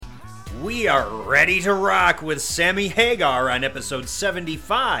We are ready to rock with Sammy Hagar on episode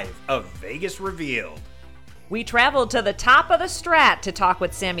 75 of Vegas Revealed. We traveled to the top of the Strat to talk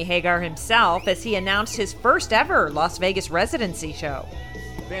with Sammy Hagar himself as he announced his first ever Las Vegas residency show.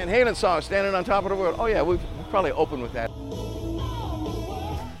 Van Halen song, Standing on Top of the World. Oh yeah, we'll probably open with that.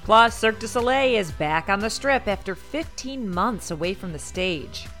 Plus, Cirque du Soleil is back on the Strip after 15 months away from the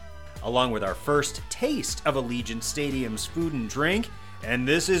stage. Along with our first taste of Allegiant Stadium's food and drink, and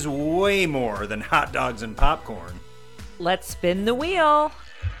this is way more than hot dogs and popcorn. Let's spin the wheel.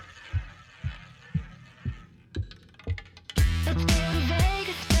 Let's go to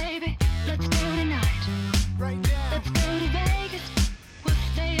Vegas, baby. Let's go tonight. Right now. Let's go to Vegas. We'll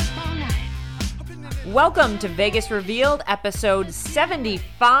stay up all night. Welcome to Vegas Revealed, episode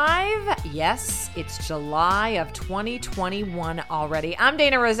 75. Yes, it's July of 2021 already. I'm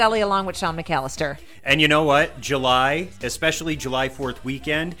Dana Roselli along with Sean McAllister. And you know what? July, especially July 4th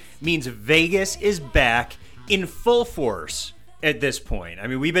weekend, means Vegas is back in full force at this point. I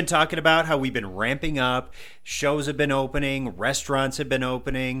mean, we've been talking about how we've been ramping up. Shows have been opening. Restaurants have been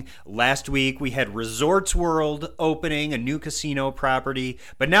opening. Last week, we had Resorts World opening, a new casino property.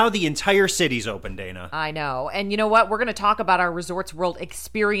 But now the entire city's open, Dana. I know. And you know what? We're going to talk about our Resorts World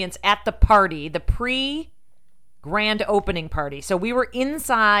experience at the party, the pre-grand opening party. So we were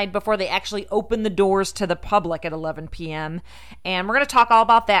inside before they actually opened the doors to the public at 11 p.m. And we're going to talk all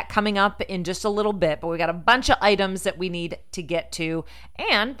about that coming up in just a little bit. But we got a bunch of items that we need to get to.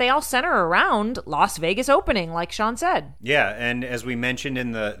 And they all center around Las Vegas opening, like Sean said. Yeah, and as we mentioned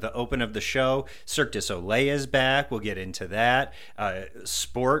in the open of the show, Cirque du Soleil is back. We'll get into that.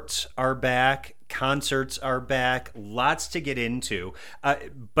 Sports are back. Concerts are back. Lots to get into.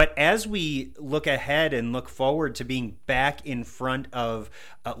 But as we look ahead and look forward to being back in front of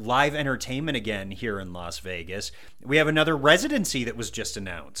live entertainment again here in Las Vegas, we have another residency that was just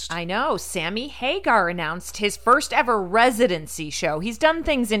announced. I know. Sammy Hagar announced his first ever residency show. He's done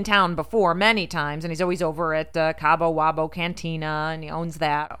things in town before many times, and he's always over at Cabo Wabo Cantina, and he owns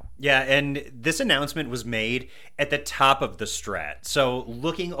that. Yeah, and this announcement was made at the top of the Strat. So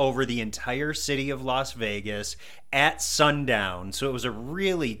looking over the entire city of Las Vegas at sundown. So it was a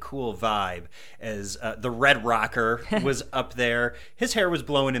really cool vibe as the Red Rocker was up there. His hair was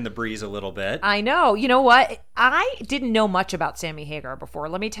blowing in the breeze a little bit. I know. You know what? I didn't know much about Sammy Hagar before,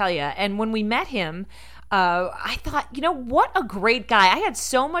 let me tell you. And when we met him, I thought, you know, what a great guy. I had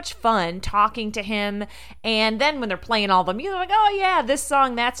so much fun talking to him. And then when they're playing all the music, I'm like, oh yeah, this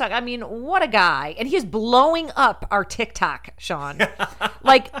song, that song. I mean, what a guy. And he is blowing up our TikTok, Sean.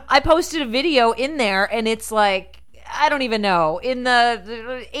 Like, I posted a video in there and it's like, I don't even know, in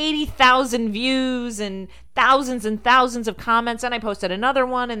the 80,000 views and thousands of comments. And I posted another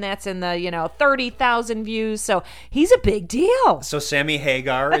one and that's in the, 30,000 views. So he's a big deal. So Sammy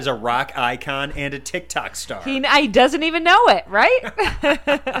Hagar is a rock icon and a TikTok star. He doesn't even know it, right?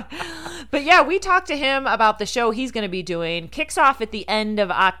 But yeah, we talked to him about the show he's going to be doing. Kicks off at the end of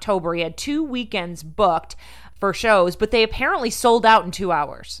October. He had 2 weekends booked for shows, but they apparently sold out in 2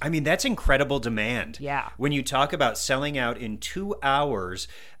 hours. I mean, that's incredible demand. Yeah. When you talk about selling out in 2 hours,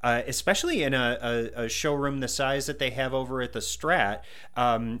 especially in a showroom the size that they have over at the Strat,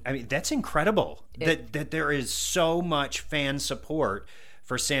 I mean, that's incredible that there is so much fan support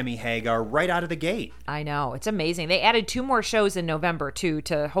for Sammy Hagar right out of the gate. I know. It's amazing. They added 2 more shows in November, too,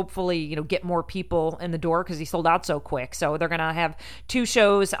 to hopefully, get more people in the door because he sold out so quick. So they're going to have 2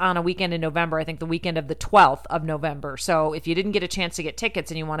 shows on a weekend in November, I think the weekend of the 12th of November. So if you didn't get a chance to get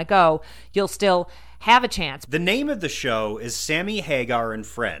tickets and you want to go, you'll still have a chance. The name of the show is Sammy Hagar and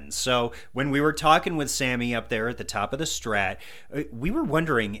Friends. So when we were talking with Sammy up there at the top of the Strat, we were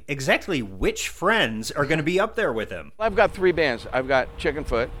wondering exactly which friends are going to be up there with him. I've got 3 bands. I've got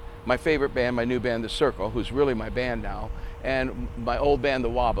Chickenfoot, my favorite band, my new band, The Circle, who's really my band now, and my old band, The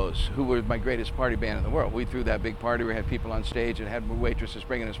Wabos, who were my greatest party band in the world. We threw that big party. We had people on stage and had waitresses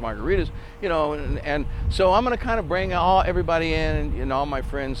bringing us margaritas, and so I'm going to kind of bring everybody in, and all my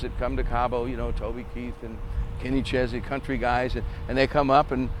friends that come to Cabo, Toby Keith and Kenny Chesney, country guys, and they come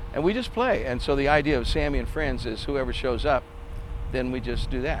up and we just play. And so the idea of Sammy and Friends is whoever shows up, then we just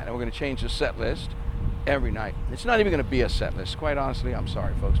do that. And we're going to change the set list every night. It's not even going to be a set list. Quite honestly, I'm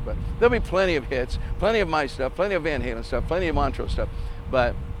sorry, folks, but there'll be plenty of hits, plenty of my stuff, plenty of Van Halen stuff, plenty of Montrose stuff,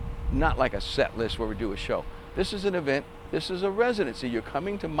 but not like a set list where we do a show. This is an event. This is a residency. You're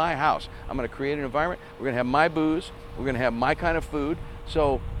coming to my house. I'm going to create an environment. We're going to have my booze. We're going to have my kind of food.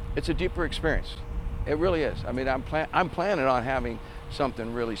 So it's a deeper experience. It really is. I mean, I'm planning on having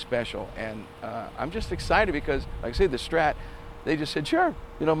something really special, and I'm just excited because, like I say, the Strat, They just said, sure.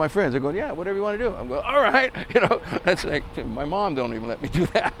 My friends are going, yeah, whatever you want to do. I'm going, all right. That's like, my mom don't even let me do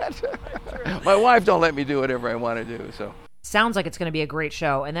that. My wife don't let me do whatever I want to do. So. Sounds like it's going to be a great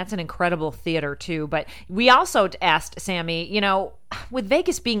show, and that's an incredible theater too. But we also asked Sammy, with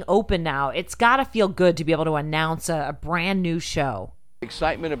Vegas being open now, it's got to feel good to be able to announce a brand new show.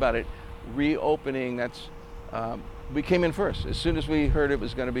 Excitement about it reopening, we came in first. As soon as we heard it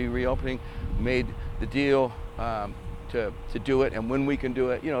was going to be reopening, made the deal to do it, and when we can do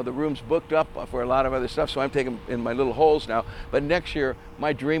it, the room's booked up for a lot of other stuff, so I'm taking in my little holes now. But next year,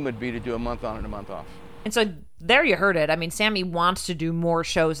 my dream would be to do a month on and a month off. And so there you heard it. I mean, Sammy wants to do more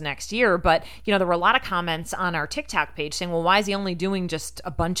shows next year, but, there were a lot of comments on our TikTok page saying, well, why is he only doing just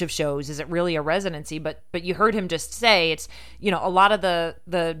a bunch of shows? Is it really a residency? But you heard him just say it's, a lot of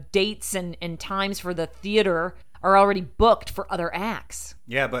the dates and times for the theater are already booked for other acts.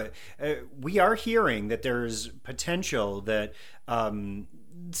 Yeah, but we are hearing that there's potential that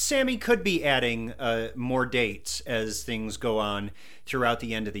Sammy could be adding more dates as things go on throughout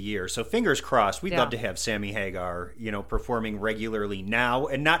the end of the year. So fingers crossed. We'd love to have Sammy Hagar, performing regularly now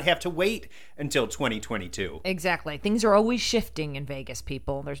and not have to wait until 2022. Exactly. Things are always shifting in Vegas,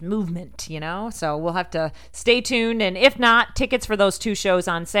 people. There's movement, So we'll have to stay tuned. And if not, tickets for those 2 shows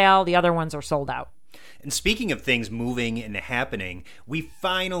on sale. The other ones are sold out. And speaking of things moving and happening, we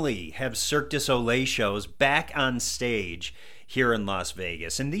finally have Cirque du Soleil shows back on stage here in Las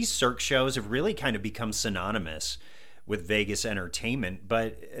Vegas. And these Cirque shows have really kind of become synonymous with Vegas entertainment,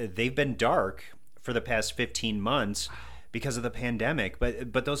 but they've been dark for the past 15 months because of the pandemic.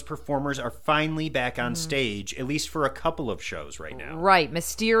 But those performers are finally back on stage, at least for a couple of shows right now. Right.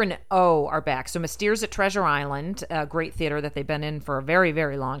 Mystere and O are back. So Mystere's at Treasure Island, a great theater that they've been in for a very,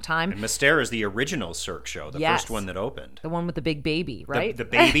 very long time. And Mystere is the original Cirque show, the first one that opened. The one with the big baby, right? The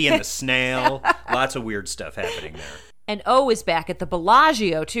baby and the snail. Lots of weird stuff happening there. And O is back at the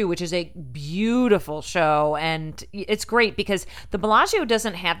Bellagio, too, which is a beautiful show. And it's great because the Bellagio they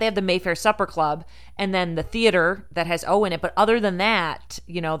have the Mayfair Supper Club and then the theater that has O in it. But other than that,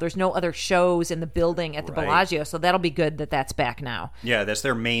 there's no other shows in the building at the Bellagio. So that'll be good that that's back now. Yeah, that's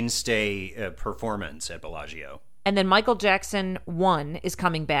their mainstay performance at Bellagio. And then Michael Jackson 1 is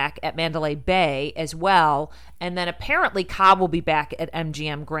coming back at Mandalay Bay as well. And then apparently Cobb will be back at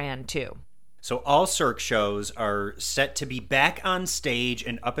MGM Grand, too. So all Cirque shows are set to be back on stage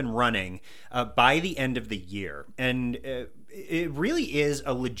and up and running by the end of the year. And it really is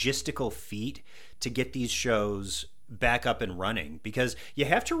a logistical feat to get these shows back up and running, because you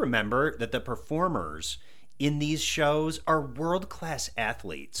have to remember that the performers in these shows are world-class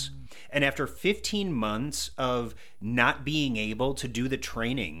athletes. And after 15 months of not being able to do the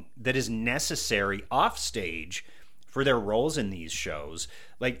training that is necessary off stage for their roles in these shows,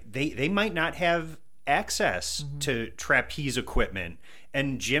 like they might not have access to trapeze equipment,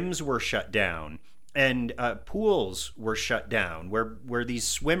 and gyms were shut down, and pools were shut down where these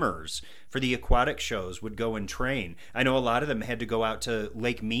swimmers for the aquatic shows would go and train. I know a lot of them had to go out to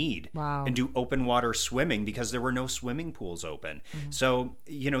Lake Mead and do open water swimming because there were no swimming pools open. So,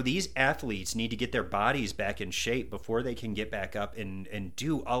 these athletes need to get their bodies back in shape before they can get back up and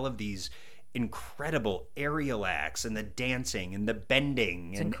do all of these incredible aerial acts and the dancing and the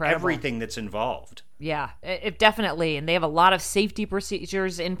bending and everything that's involved. Yeah, it definitely. And they have a lot of safety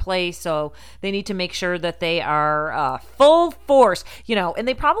procedures in place, so they need to make sure that they are full force, and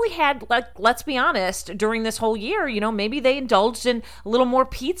they probably had, let's be honest, during this whole year, maybe they indulged in a little more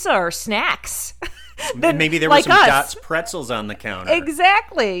pizza or snacks. Maybe there were some Dots pretzels on the counter.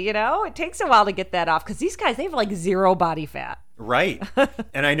 Exactly. It takes a while to get that off because these guys, they have zero body fat. Right.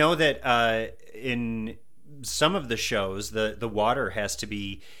 And I know that in some of the shows, the water has to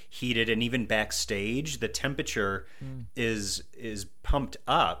be heated, and even backstage, the temperature is pumped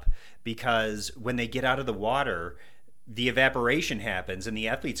up because when they get out of the water, the evaporation happens and the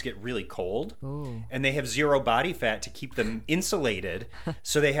athletes get really cold. Ooh. And they have zero body fat to keep them insulated.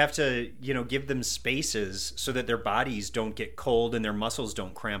 So they have to, give them spaces so that their bodies don't get cold and their muscles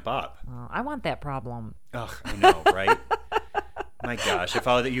don't cramp up. Oh, I want that problem. Ugh, I know, right? My gosh, if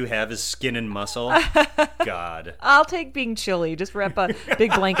all that you have is skin and muscle, God. I'll take being chilly. Just wrap a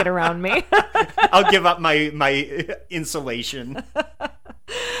big blanket around me. I'll give up my insulation.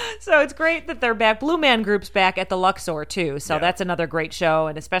 So it's great that they're back. Blue Man Group's back at the Luxor, too. So that's another great show,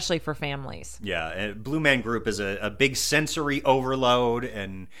 and especially for families. Yeah, and Blue Man Group is a big sensory overload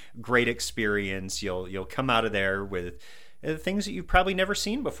and great experience. You'll come out of there with things that you've probably never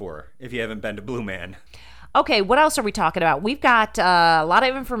seen before if you haven't been to Blue Man. Okay, what else are we talking about? We've got a lot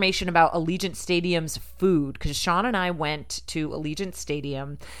of information about Allegiant Stadium's food because Sean and I went to Allegiant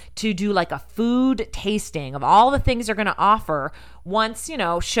Stadium to do like a food tasting of all the things they're going to offer once,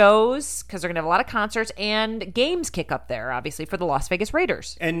 shows, because they're going to have a lot of concerts and games kick up there, obviously, for the Las Vegas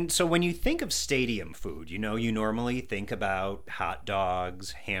Raiders. And so when you think of stadium food, you normally think about hot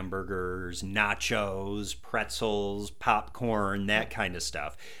dogs, hamburgers, nachos, pretzels, popcorn, that kind of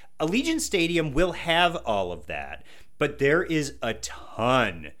stuff. Allegiant Stadium will have all of that, but there is a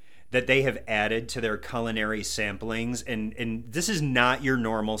ton that they have added to their culinary samplings, and this is not your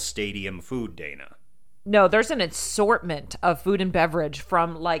normal stadium food, Dana. No, there's an assortment of food and beverage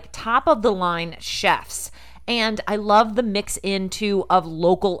from like top of the line chefs. And I love the mix in too of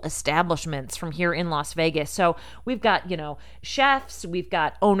local establishments from here in Las Vegas. So we've got, chefs, we've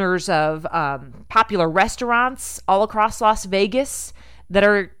got owners of popular restaurants all across Las Vegas that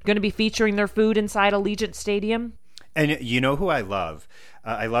are going to be featuring their food inside Allegiant Stadium. And you know who I love?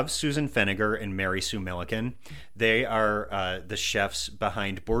 I love Susan Feniger and Mary Sue Milliken. They are the chefs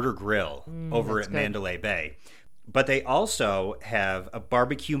behind Border Grill over at Mandalay Bay. But they also have a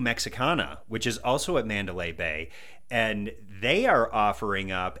Barbecue Mexicana, which is also at Mandalay Bay. And they are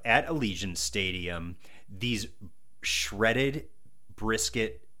offering up at Allegiant Stadium these shredded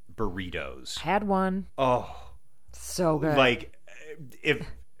brisket burritos. Had one. Oh, so good. Like,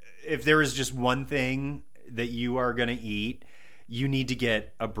 if there is just one thing that you are going to eat, you need to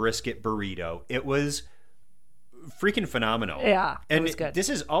get a brisket burrito. It was freaking phenomenal. Yeah, and it was good. This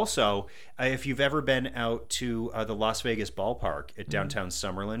is also, if you've ever been out to the Las Vegas ballpark at downtown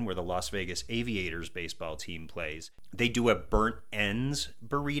Summerlin, where the Las Vegas Aviators baseball team plays, they do a burnt ends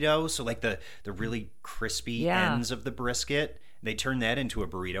burrito. So like the really crispy ends of the brisket, they turn that into a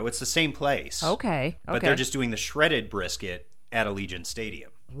burrito. It's the same place. Okay. But they're just doing the shredded brisket at Allegiant Stadium.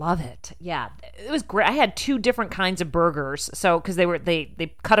 Love it. Yeah, it was great. I had 2 different kinds of burgers. So because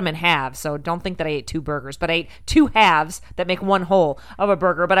they cut them in halves. So don't think that I ate 2 burgers, but I ate 2 halves that make one whole of a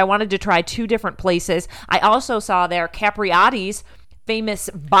burger. But I wanted to try 2 different places. I also saw there Capriotti's famous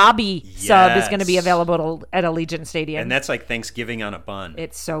Bobby sub is going to be available at Allegiant Stadium. And that's like Thanksgiving on a bun.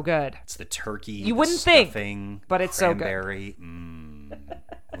 It's so good. It's the turkey, you the wouldn't stuffing, think, but it's so good. Cranberry,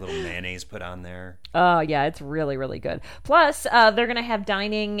 a little mayonnaise put on there. Oh, yeah, it's really, really good. Plus, they're going to have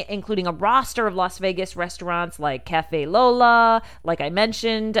dining, including a roster of Las Vegas restaurants like Cafe Lola, like I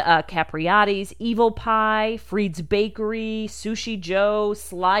mentioned, Capriotti's, Evil Pie, Freed's Bakery, Sushi Joe,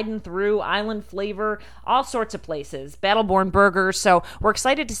 Sliding Through, Island Flavor, all sorts of places, Battleborn Burgers. So we're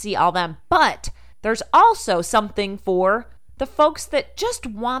excited to see all them. But there's also something for the folks that just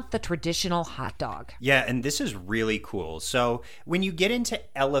want the traditional hot dog. Yeah, and this is really cool. So when you get into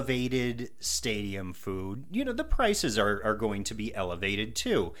elevated stadium food, the prices are going to be elevated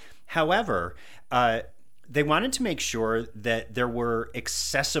too. However, they wanted to make sure that there were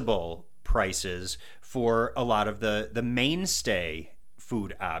accessible prices for a lot of the mainstay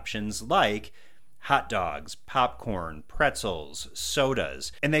food options like hot dogs, popcorn, pretzels,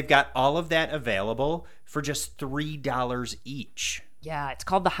 sodas. And they've got all of that available for just $3 each. Yeah, it's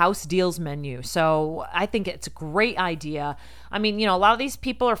called the House Deals menu. So I think it's a great idea. I mean, a lot of these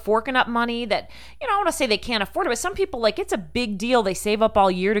people are forking up money that, I don't want to say they can't afford it, but some people, it's a big deal. They save up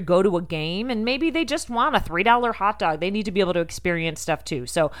all year to go to a game, and maybe they just want a $3 hot dog. They need to be able to experience stuff too.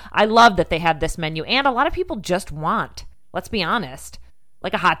 So I love that they have this menu. And a lot of people just want, let's be honest,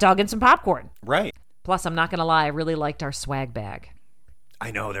 like a hot dog and some popcorn. Right. Plus, I'm not going to lie, I really liked our swag bag.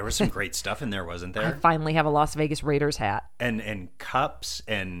 I know, there was some great stuff in there, wasn't there? I finally have a Las Vegas Raiders hat. And cups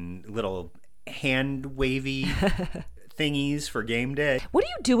and little hand wavy thingies for game day. What do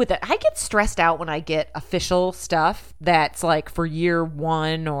you do with it? I get stressed out when I get official stuff that's like for year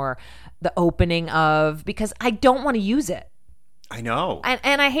 1 or the opening of, because I don't want to use it. I know.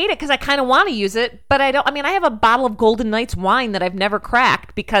 And I hate it because I kind of want to use it, but I don't. I mean, I have a bottle of Golden Knights wine that I've never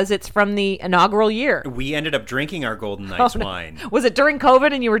cracked because it's from the inaugural year. We ended up drinking our Golden Knights wine. Was it during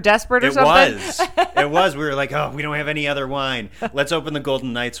COVID and you were desperate or something? It was. We were like, oh, we don't have any other wine. Let's open the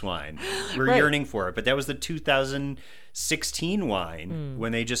Golden Knights wine. We're yearning for it. But that was the 2016 wine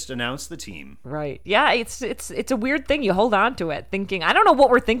when they just announced the team. Right. Yeah, it's a weird thing. You hold on to it thinking, I don't know what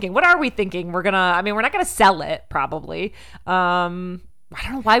we're thinking. What are we thinking? We're not going to sell it probably. I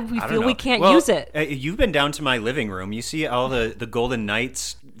don't know why we feel we can't use it. You've been down to my living room. You see all the Golden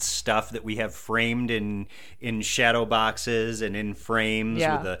Knights stuff that we have framed in shadow boxes and in frames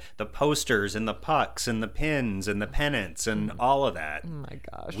with the posters and the pucks and the pins and the pennants and all of that. Oh my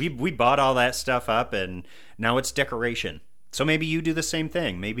gosh. We bought all that stuff up and now it's decoration. So maybe you do the same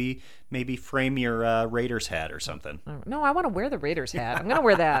thing. Maybe frame your Raiders hat or something. No, I want to wear the Raiders hat. I'm going to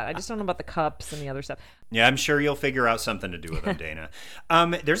wear that. I just don't know about the cups and the other stuff. Yeah, I'm sure you'll figure out something to do with them, Dana.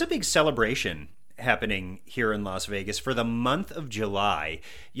 There's a big celebration happening here in Las Vegas for the month of July.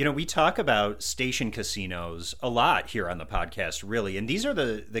 You know, we talk about station casinos a lot here on the podcast, really, and these are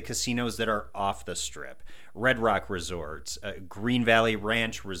the casinos that are off the strip. Red Rock Resorts, Green Valley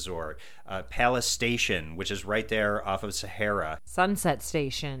Ranch Resort, Palace Station, which is right there off of Sahara. Sunset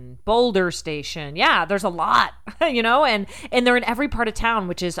Station, Boulder Station. Yeah, there's a lot, you know, and they're in every part of town,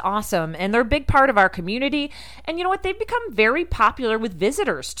 which is awesome. And they're a big part of our community. And you know what? They've become very popular with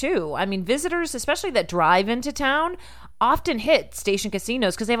visitors, too. I mean, visitors, especially that drive into town, often hit station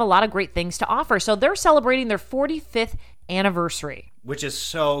casinos because they have a lot of great things to offer. So they're celebrating their 45th anniversary. Which is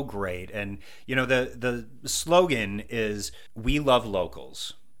so great. And, you know, the slogan is, "We love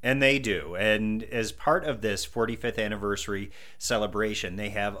locals." And they do. And as part of this 45th anniversary celebration, they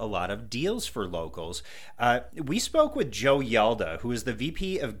have a lot of deals for locals. We spoke with Joe Yalda, who is the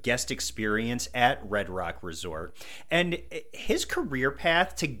VP of Guest Experience at Red Rock Resort. And his career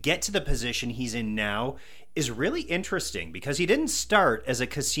path to get to the position he's in now is really interesting because he didn't start as a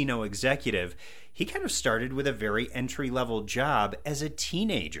casino executive. He kind of started with a very entry-level job as a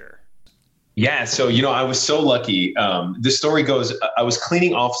teenager. Yeah, so, you know, I was so lucky. The story goes, I was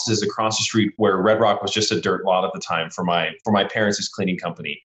cleaning offices across the street where Red Rock was just a dirt lot at the time for my parents' cleaning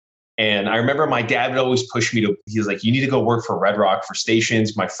company. And I remember my dad would always push me he was like, "You need to go work for Red Rock for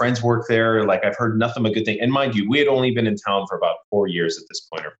stations. My friends work there. Like, I've heard nothing but good thing." And mind you, we had only been in town for about 4 years at this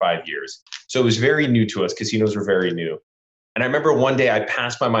point, or 5 years. So it was very new to us. Casinos were very new. And I remember one day I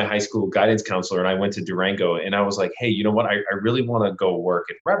passed by my high school guidance counselor and I went to Durango and I was like, "Hey, you know what? I really want to go work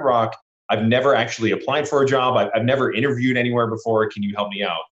at Red Rock. I've never actually applied for a job. I've never interviewed anywhere before. Can you help me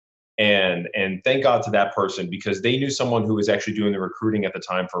out?" And thank God to that person, because they knew someone who was actually doing the recruiting at the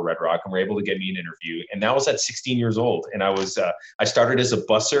time for Red Rock and were able to get me an interview. And that was at 16 years old. And I started as a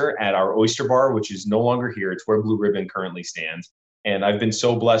busser at our Oyster Bar, which is no longer here. It's where Blue Ribbon currently stands. And I've been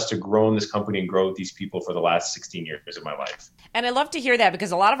so blessed to grow in this company and grow with these people for the last 16 years of my life. And I love to hear that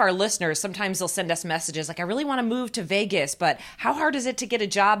because a lot of our listeners, sometimes they'll send us messages like, "I really want to move to Vegas, but how hard is it to get a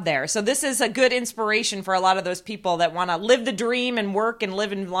job there?" So this is a good inspiration for a lot of those people that want to live the dream and work and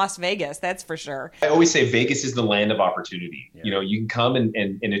live in Las Vegas. That's for sure. I always say Vegas is the land of opportunity. Yeah. You know, you can come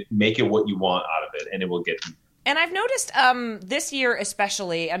and make it what you want out of it, and it will get you. And I've noticed this year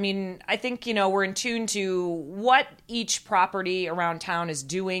especially, I mean, I think, you know, we're in tune to what each property around town is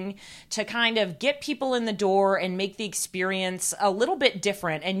doing to kind of get people in the door and make the experience a little bit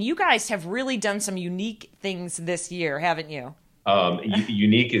different. And you guys have really done some unique things this year, haven't you?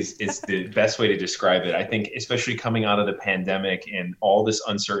 Unique is the best way to describe it. I think especially coming out of the pandemic and all this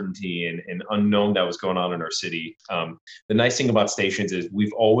uncertainty and unknown that was going on in our city. The nice thing about stations is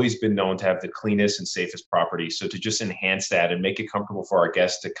we've always been known to have the cleanest and safest property. So to just enhance that and make it comfortable for our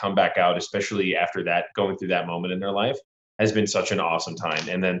guests to come back out, especially after that, going through that moment in their life, has been such an awesome time.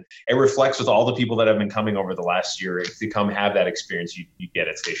 And then it reflects with all the people that have been coming over the last year to come have that experience you get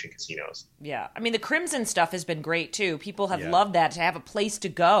at station casinos. Yeah. I mean, the Crimson stuff has been great too. People have loved that, to have a place to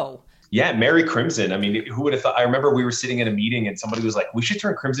go. Yeah, Merry Crimson. I mean, who would have thought? I remember we were sitting in a meeting and somebody was like, "We should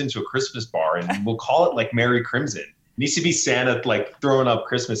turn Crimson into a Christmas bar and we'll call it like Merry Crimson." It needs to be Santa like throwing up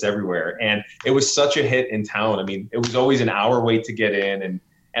Christmas everywhere. And it was such a hit in town. I mean, it was always an hour wait to get in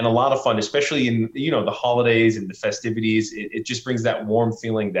and a lot of fun, especially in, you know, the holidays and the festivities. It just brings that warm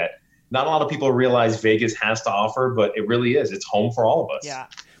feeling that not a lot of people realize Vegas has to offer, but it really is. It's home for all of us. Yeah.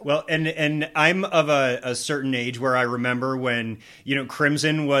 Well, and I'm of a certain age where I remember when, you know,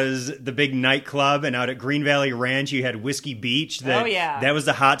 Crimson was the big nightclub, and out at Green Valley Ranch you had Whiskey Beach. That was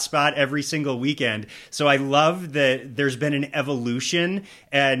the hot spot every single weekend. So I love that there's been an evolution,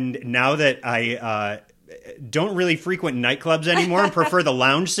 and now that I don't really frequent nightclubs anymore and prefer the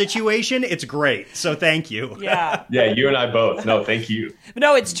lounge situation, it's great. So thank you. Yeah. Yeah, you and I both. No, thank you.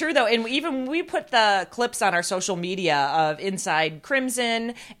 No, it's true though. And even we put the clips on our social media of inside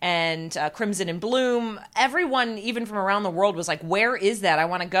Crimson and Crimson in Bloom. Everyone, even from around the world, was like, "Where is that? I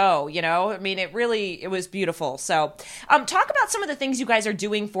want to go." You know, I mean, it was beautiful. So talk about some of the things you guys are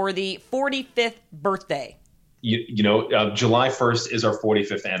doing for the 45th birthday. July 1st is our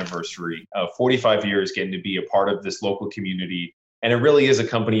 45th anniversary, 45 years getting to be a part of this local community. And it really is a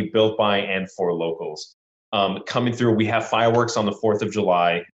company built by and for locals. Coming through, we have fireworks on the 4th of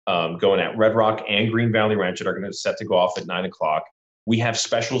July going at Red Rock and Green Valley Ranch that are going to set to go off at 9 o'clock. We have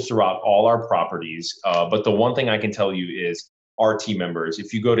specials throughout all our properties. But the one thing I can tell you is our team members.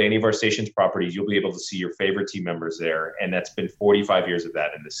 If you go to any of our station's properties, you'll be able to see your favorite team members there. And that's been 45 years of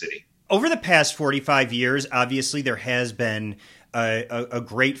that in the city. Over the past 45 years, obviously there has been a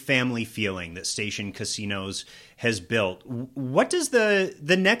great family feeling that Station Casinos has built. What does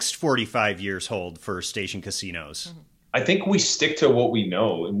the next 45 years hold for Station Casinos? I think we stick to what we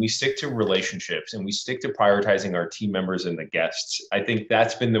know, and we stick to relationships, and we stick to prioritizing our team members and the guests. I think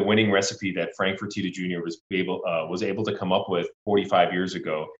that's been the winning recipe that Frank Fertitta Jr. was able to come up with 45 years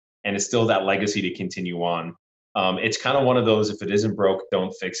ago, and it's still that legacy to continue on. It's kind of one of those, if it isn't broke,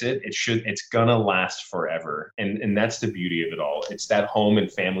 don't fix it. It's gonna last forever. And that's the beauty of it all. It's that home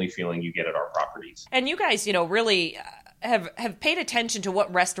and family feeling you get at our properties. And you guys, really have paid attention to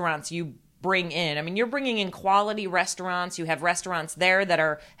what restaurants you bring in. I mean, you're bringing in quality restaurants. You have restaurants there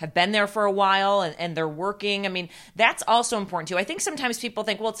that have been there for a while and they're working. I mean, that's also important too. I think sometimes people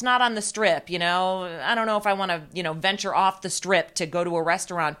think, well, it's not on the strip, I don't know if I want to, venture off the strip to go to a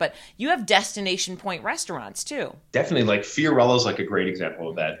restaurant, but you have destination point restaurants too. Definitely. Like Fiorella's like a great example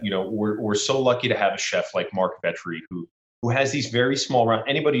of that. We're so lucky to have a chef like Mark Vetri who has these very small,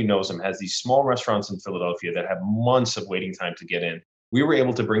 anybody who knows him has these small restaurants in Philadelphia that have months of waiting time to get in. We were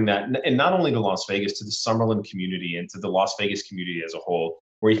able to bring that, and not only to Las Vegas, to the Summerlin community and to the Las Vegas community as a whole,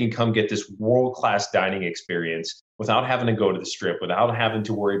 where you can come get this world-class dining experience without having to go to the strip, without having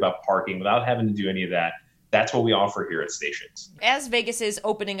to worry about parking, without having to do any of that. That's what we offer here at Stations. As Vegas is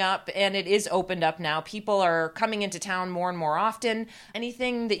opening up, and it is opened up now, people are coming into town more and more often.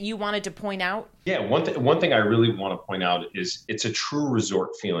 Anything that you wanted to point out? Yeah, one thing I really want to point out is it's a true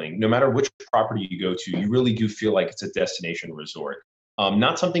resort feeling. No matter which property you go to, you really do feel like it's a destination resort.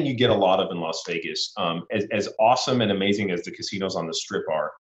 Not something you get a lot of in Las Vegas. As awesome and amazing as the casinos on the Strip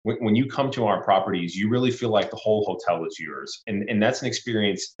are, when you come to our properties, you really feel like the whole hotel is yours. And that's an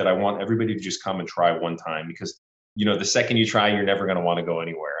experience that I want everybody to just come and try one time, because, the second you try, you're never going to want to go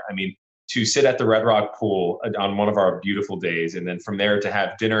anywhere. I mean, to sit at the Red Rock pool on one of our beautiful days, and then from there to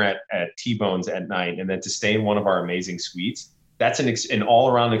have dinner at T-Bone's at night, and then to stay in one of our amazing suites, that's an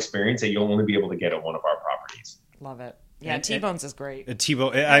all-around experience that you'll only be able to get at one of our properties. Love it. Yeah, T-Bone's is great.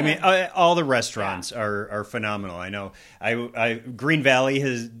 T-Bone, I mean, all the restaurants are phenomenal. I know. Green Valley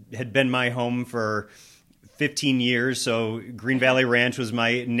had been my home for 15 years, so Green Valley Ranch was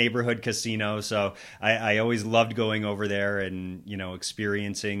my neighborhood casino. So I always loved going over there and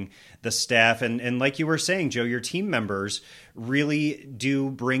experiencing the staff and like you were saying, Joe, your team members really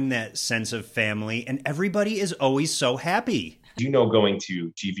do bring that sense of family, and everybody is always so happy. Going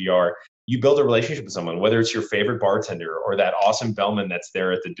to GVR, you build a relationship with someone, whether it's your favorite bartender or that awesome bellman that's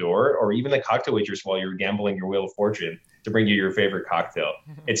there at the door, or even the cocktail waitress while you're gambling your Wheel of Fortune to bring you your favorite cocktail.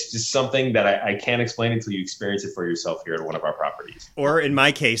 It's just something that I can't explain until you experience it for yourself here at one of our properties. Or in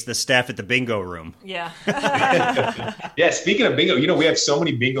my case, the staff at the bingo room. Yeah. Yeah, speaking of bingo, we have so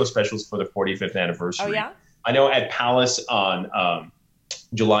many bingo specials for the 45th anniversary. Oh, yeah? I know at Palace on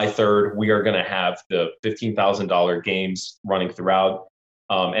July 3rd, we are going to have the $15,000 games running throughout.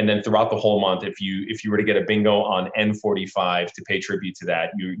 And then throughout the whole month, if you were to get a bingo on N45 to pay tribute to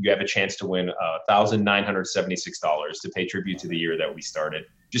that, you have a chance to win $1,976 to pay tribute to the year that we started.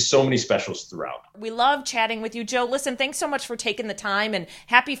 Just so many specials throughout. We love chatting with you, Joe. Listen, thanks so much for taking the time, and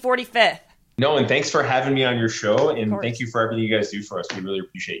happy 45th. No, and thanks for having me on your show, and thank you for everything you guys do for us. We really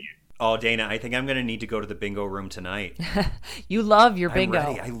appreciate you. Oh, Dana, I think I'm going to need to go to the bingo room tonight. You love your bingo.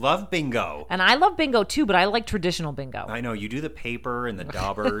 I'm ready. I love bingo. And I love bingo too, but I like traditional bingo. I know. You do the paper and the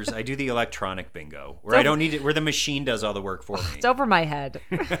daubers. I do the electronic bingo, where I don't need it, where the machine does all the work for me. It's over my head.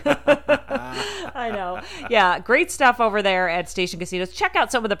 I know. Yeah, great stuff over there at Station Casinos. Check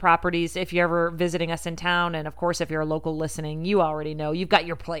out some of the properties if you're ever visiting us in town. And of course, if you're a local listening, you already know. You've got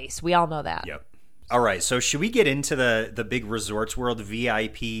your place. We all know that. Yep. All right. So should we get into the big Resorts World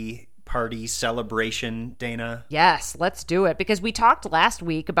VIP party celebration, Dana? Yes, let's do it, because we talked last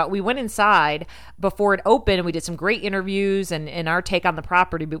week about, we went inside before it opened and we did some great interviews and our take on the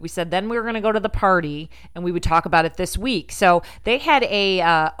property, but we said then we were going to go to the party and we would talk about it this week. So they had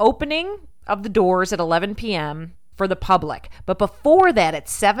a opening of the doors at 11 p.m. for the public. But before that, at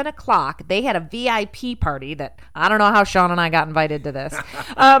 7 o'clock, they had a VIP party that I don't know how Sean and I got invited to this,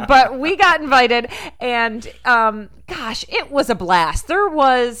 but we got invited, and gosh, it was a blast. There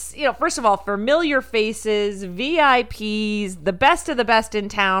was, first of all, familiar faces, VIPs, the best of the best in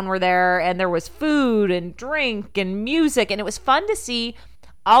town were there, and there was food and drink and music, and it was fun to see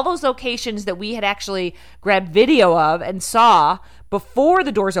all those locations that we had actually grabbed video of and saw before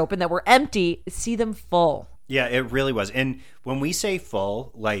the doors opened that were empty, see them full. Yeah, it really was. And when we say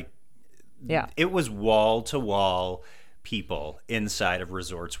full, it was wall to wall people inside of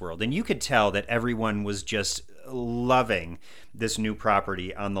Resorts World. And you could tell that everyone was just loving this new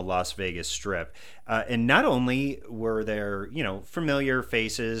property on the Las Vegas Strip. And not only were there, familiar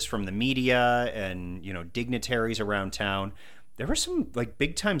faces from the media and, dignitaries around town, there were some like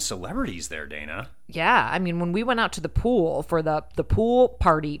big time celebrities there, Dana. Yeah, I mean, when we went out to the pool for the pool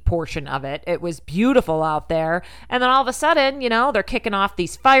party portion of it, it was beautiful out there. And then all of a sudden, they're kicking off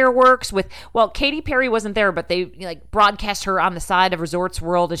these fireworks with, well, Katy Perry wasn't there, but they broadcast her on the side of Resorts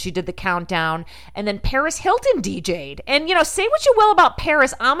World as she did the countdown. And then Paris Hilton DJ'd. And, say what you will about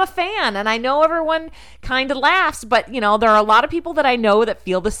Paris, I'm a fan. And I know everyone kind of laughs, but, there are a lot of people that I know that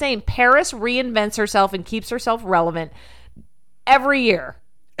feel the same. Paris reinvents herself and keeps herself relevant every year.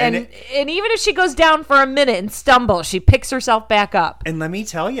 And even if she goes down for a minute and stumbles, she picks herself back up. And let me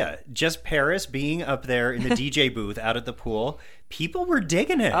tell you, just Paris being up there in the DJ booth out at the pool, people were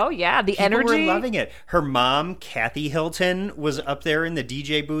digging it. Oh, yeah. The people energy. were loving it. Her mom, Kathy Hilton, was up there in the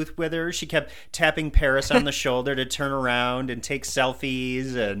DJ booth with her. She kept tapping Paris on the shoulder to turn around and take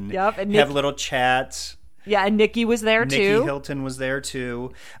selfies and have little chats. Yeah, and Nikki was there too. Nikki Hilton was there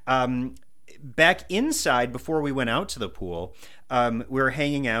too. Back inside, before we went out to the pool, we were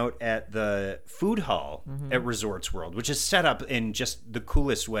hanging out at the food hall at Resorts World, which is set up in just the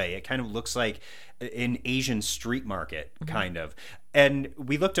coolest way. It kind of looks like an Asian street market, kind of. And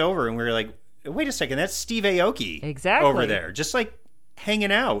we looked over and we were like, wait a second, that's Steve Aoki over there, just like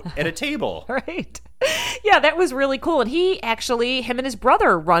hanging out at a table. Right. Yeah, that was really cool. And him and his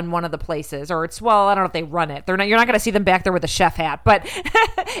brother run one of the places, or I don't know if they run it. You're not going to see them back there with a chef hat, but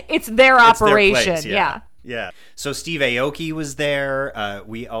it's their operation. Their place, yeah. Yeah. So Steve Aoki was there.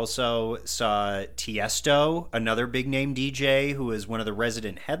 We also saw Tiesto, another big name DJ who is one of the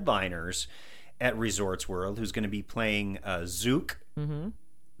resident headliners at Resorts World, who's going to be playing Zouk,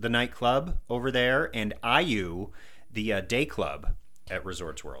 the nightclub over there, and IU, the day club at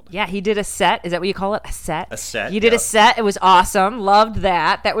Resorts World. Yeah, he did a set. Is that what you call it? A set? A set. He did a set. It was awesome. Loved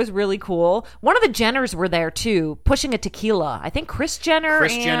that. That was really cool. One of the Jenners were there, too, pushing a tequila. I think Kris Jenner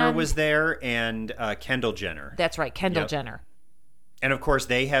Jenner was there, and Kendall Jenner. That's right, Kendall Jenner. And, of course,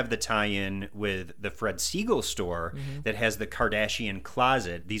 they have the tie-in with the Fred Siegel store that has the Kardashian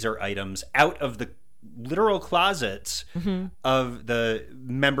closet. These are items out of the literal closets of the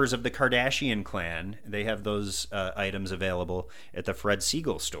members of the Kardashian clan. They have those items available at the Fred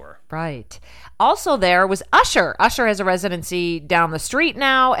Siegel store. Right. Also there was Usher. Usher has a residency down the street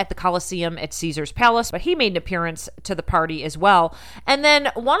now at the Coliseum at Caesar's Palace, but he made an appearance to the party as well. And then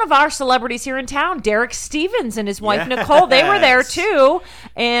one of our celebrities here in town, Derek Stevens and his wife Nicole, they were there too.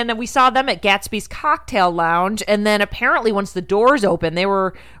 And we saw them at Gatsby's Cocktail Lounge. And then apparently once the doors opened, they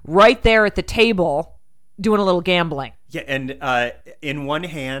were right there at the table doing a little gambling. Yeah, and in one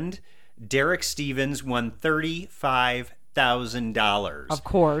hand, Derek Stevens won $35,000. Of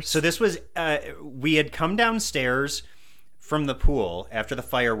course. So this was, we had come downstairs from the pool after the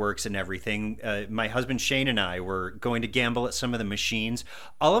fireworks and everything. My husband Shane and I were going to gamble at some of the machines.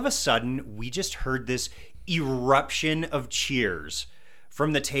 All of a sudden, we just heard this eruption of cheers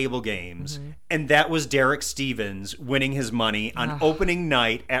from the table games, and that was Derek Stevens winning his money on opening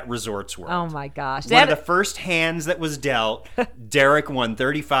night at Resorts World. Oh my gosh. One of the first hands that was dealt, Derek won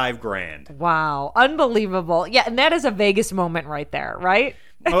 $35,000. Wow. Unbelievable. Yeah, and that is a Vegas moment right there, right?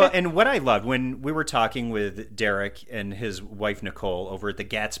 Well, and what I loved when we were talking with Derek and his wife Nicole over at the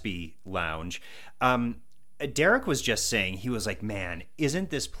Gatsby Lounge, Derek was just saying, he was like, man, isn't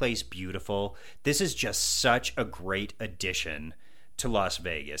this place beautiful? This is just such a great addition to Las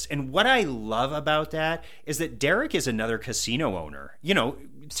Vegas. And what I love about that is that Derek is another casino owner.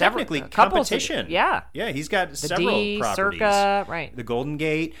 Technically competition. Yeah, he's got several properties. Circa, right. The Golden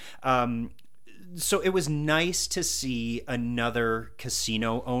Gate. So it was nice to see another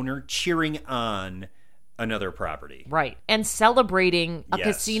casino owner cheering on another property. Right. And celebrating a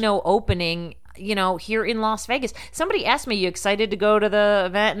casino opening, here in Las Vegas. Somebody asked me, you excited to go to the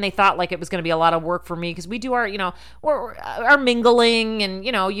event? And they thought like it was going to be a lot of work for me because we do our, our mingling, and,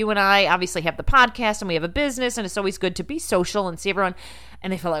 you and I obviously have the podcast and we have a business, and it's always good to be social and see everyone.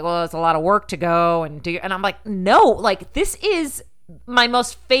 And they feel like, well, it's a lot of work to go and do. And I'm like, no, like this is my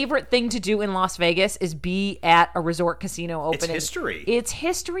most favorite thing to do in Las Vegas is be at a resort casino opening. It's history. It's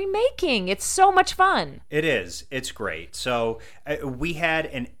history making. It's so much fun. It is. It's great. So we had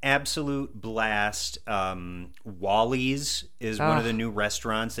an absolute blast. Wally's is one of the new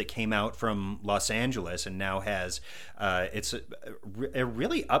restaurants that came out from Los Angeles and now has it's a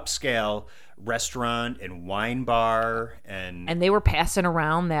really upscale restaurant and wine bar. And they were passing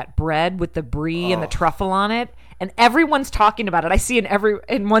around that bread with the brie and the truffle on it. and everyone's talking about it. I see in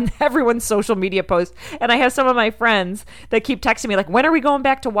everyone's social media post, and I have some of my friends that keep texting me like, when are we going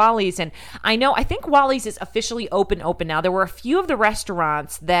back to Wally's? And I think Wally's is officially open now. There were a few of the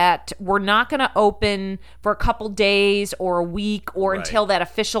restaurants that were not going to open for a couple days or a week or until that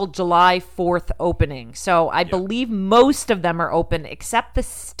official July 4th opening. So I believe most of them are open except the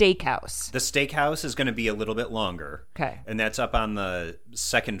steakhouse. The steakhouse is going to be a little bit longer. Okay. And that's up on the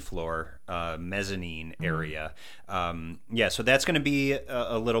second floor, mezzanine area. So that's going to be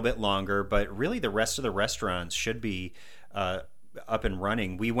a little bit longer, but really the rest of the restaurants should be up and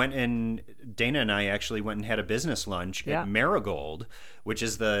running. We went in, Dana and I actually went and had a business lunch at Marigold, which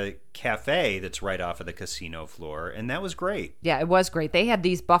is the cafe that's right off of the casino floor, and that was great. Yeah, it was great. They had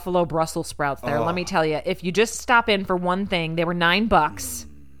these buffalo Brussels sprouts there. Let me tell you, if you just stop in for one thing, they were $9.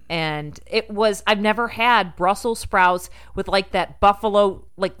 And it was, I've never had Brussels sprouts with like that buffalo,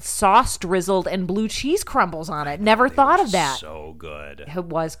 like sauce drizzled and blue cheese crumbles on it. Never thought of that. So good. It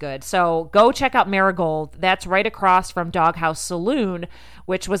was good. So go check out Marigold. That's right across from Doghouse Saloon,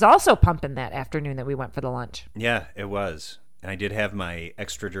 which was also pumping that afternoon that we went for the lunch. Yeah, it was. And I did have my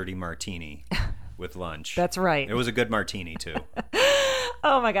extra dirty martini with lunch. That's right. It was a good martini too.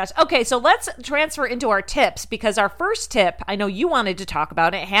 Oh my gosh. Okay, so let's transfer into our tips, because our first tip, I know you wanted to talk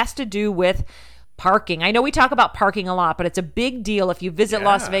about it, has to do with parking. I know we talk about parking a lot, but it's a big deal if you visit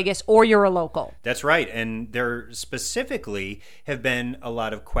Las Vegas or you're a local. That's right. And there specifically have been a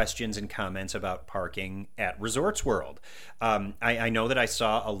lot of questions and comments about parking at Resorts World. I know that I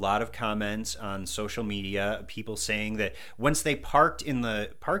saw a lot of comments on social media, people saying that once they parked in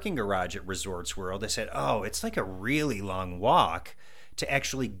the parking garage at Resorts World, they said, oh, it's like a really long walk to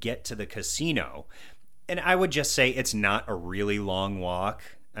actually get to the casino. And I would just say it's not a really long walk.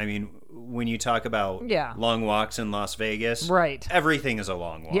 I mean, when you talk about long walks in Las Vegas, right, everything is a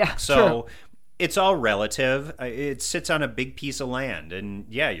long walk. Yeah, so true. It's all relative. It sits on a big piece of land, and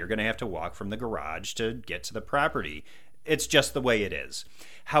you're going to have to walk from the garage to get to the property. It's just the way it is.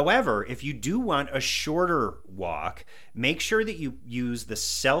 However, if you do want a shorter walk, make sure that you use the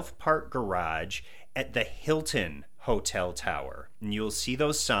self-park garage at the Hilton Hotel Tower. And you'll see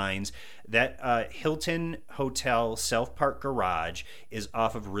those signs. That Hilton Hotel Self-Park Garage is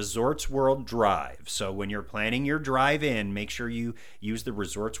off of Resorts World Drive. So when you're planning your drive in, make sure you use the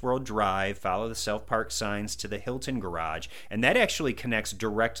Resorts World Drive, follow the self-park signs to the Hilton Garage. And that actually connects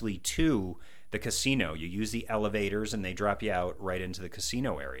directly to the casino. You use the elevators and they drop you out right into the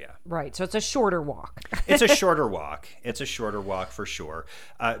casino area. Right. So it's a shorter walk. It's a shorter walk. It's a shorter walk for sure.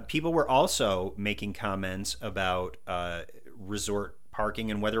 People were also making comments about resort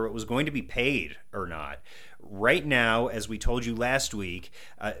parking and whether it was going to be paid or not. Right now, as we told you last week,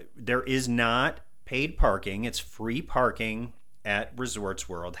 there is not paid parking. It's free parking at Resorts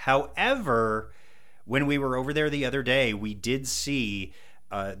World. However, when we were over there the other day, we did see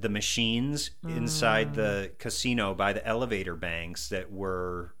the machines inside the casino by the elevator banks that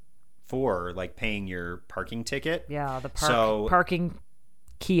were for like paying your parking ticket. Yeah, the parking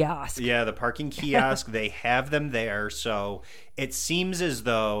kiosk. Yeah, the parking kiosk. They have them there. So it seems as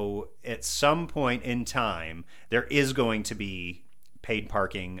though at some point in time there is going to be paid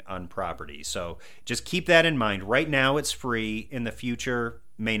parking on property. So just keep that in mind. Right now it's free. In the future,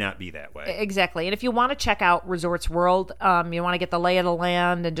 may not be that way. Exactly. And if you want to check out Resorts World, you want to get the lay of the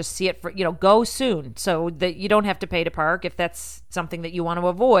land and just see it for, go soon so that you don't have to pay to park if that's something that you want to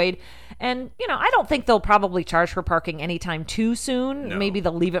avoid. And, I don't think they'll probably charge for parking anytime too soon. No. Maybe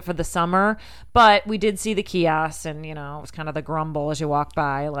they'll leave it for the summer. But we did see the kiosks and, it was kind of the grumble as you walk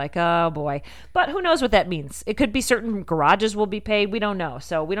by, like, oh boy. But who knows what that means? It could be certain garages will be paid. We don't know.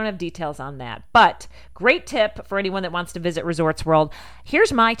 So we don't have details on that. But great tip for anyone that wants to visit Resorts World.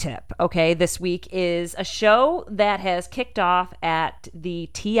 Here's my tip, okay, this week is a show that has kicked off at the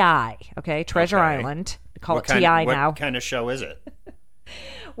TI, okay, Treasure Island. They call it TI now. What kind of show is it?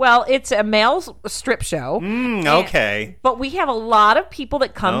 Well, it's a male strip show. Okay. But we have a lot of people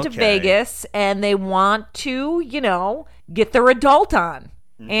that come to Vegas and they want to, get their adult on.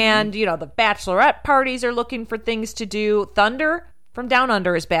 And, the bachelorette parties are looking for things to do. Thunder from Down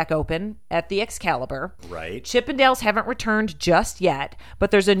Under is back open at the Excalibur. Right. Chippendales haven't returned just yet,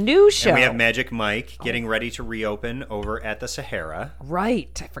 but there's a new show. And we have Magic Mike getting ready to reopen over at the Sahara.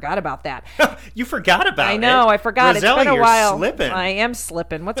 Right. I forgot about that. You forgot about it. I know. I forgot. Rosella, it's been a while. You're slipping. I am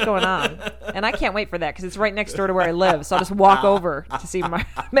slipping. What's going on? And I can't wait for that because it's right next door to where I live. So I'll just walk over to see my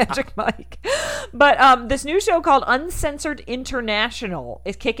Magic Mike. But this new show called Uncensored International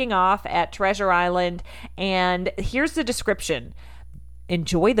is kicking off at Treasure Island. And here's the description.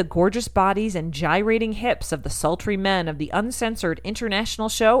 Enjoy the gorgeous bodies and gyrating hips of the sultry men of the Uncensored International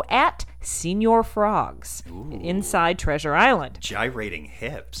Show at Senior Frogs inside Treasure Island. Gyrating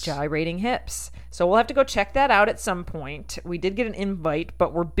hips. Gyrating hips. So we'll have to go check that out at some point. We did get an invite,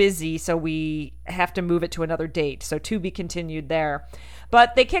 but we're busy, so we have to move it to another date. So to be continued there.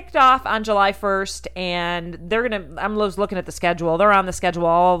 But they kicked off on July 1st, and I'm looking at the schedule. They're on the schedule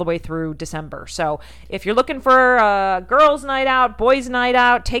all the way through December. So if you're looking for a girls' night out, boys' night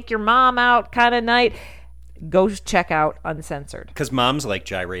out, take your mom out kind of night, go check out Uncensored. Because moms like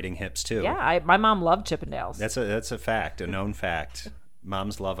gyrating hips, too. Yeah, my mom loved Chippendales. That's a fact, a known fact.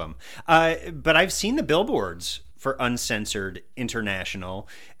 Moms love them. But I've seen the billboards for Uncensored International,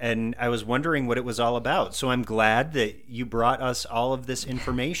 and I was wondering what it was all about. So I'm glad that you brought us all of this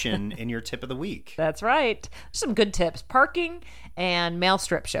information in your tip of the week. That's right. Some good tips. Parking and male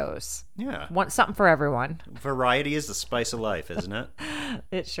strip shows. Yeah. Want something for everyone. Variety is the spice of life, isn't it?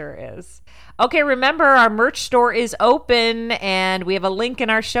 It sure is. Okay, remember our merch store is open, and we have a link in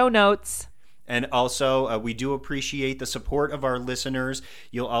our show notes. And also, we do appreciate the support of our listeners.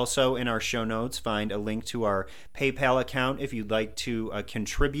 You'll also, in our show notes, find a link to our PayPal account if you'd like to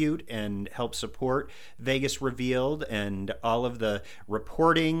contribute and help support Vegas Revealed and all of the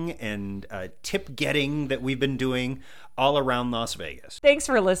reporting and tip-getting that we've been doing all around Las Vegas. Thanks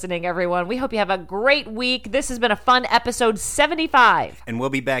for listening, everyone. We hope you have a great week. This has been a fun episode 75. And we'll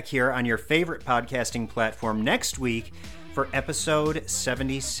be back here on your favorite podcasting platform next week for episode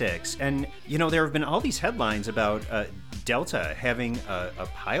 76. And, you know, there have been all these headlines about Delta having a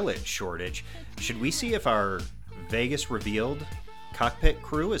pilot shortage. Should we see if our Vegas Revealed cockpit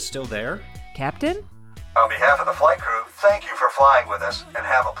crew is still there? Captain? On behalf of the flight crew, thank you for flying with us and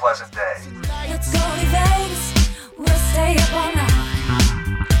have a pleasant day. Let's go to Vegas. We'll stay up all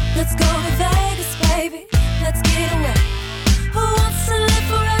night. Let's go to Vegas.